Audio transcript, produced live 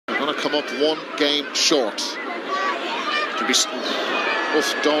Going to come up one game short. To be...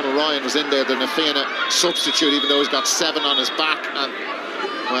 Donal Ryan was in there, the Fianna substitute, even though he's got 7 on his back. And,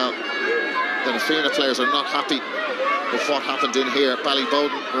 well, the Fianna players are not happy with what happened in here.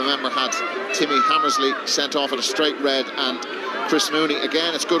 Ballyboden, remember, had Timmy Hammersley sent off at a straight red, and Chris Mooney,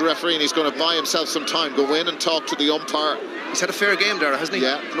 again, it's good refereeing. He's going to buy himself some time, go in and talk to the umpire. He's had a fair game there, hasn't he?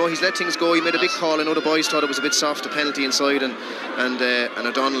 Yeah. No, he's let things go. He made a big call. I know the boys thought it was a bit soft, a penalty inside, and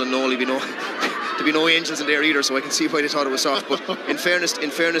O'Donnell and Noel, there'd be no angels in there either, so I can see why they thought it was soft. But in fairness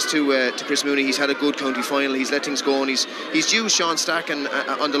to Chris Mooney, he's had a good county final. He's let things go, and he's used Sean Stack on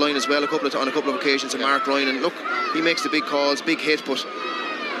the line as well on a couple of occasions, and Mark Ryan. And look, he makes the big calls, big hit, but.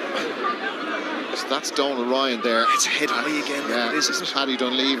 So that's Donal Ryan there. It's a head high again. Yeah, it is, isn't it? Paddy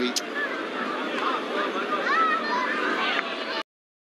Dunleavy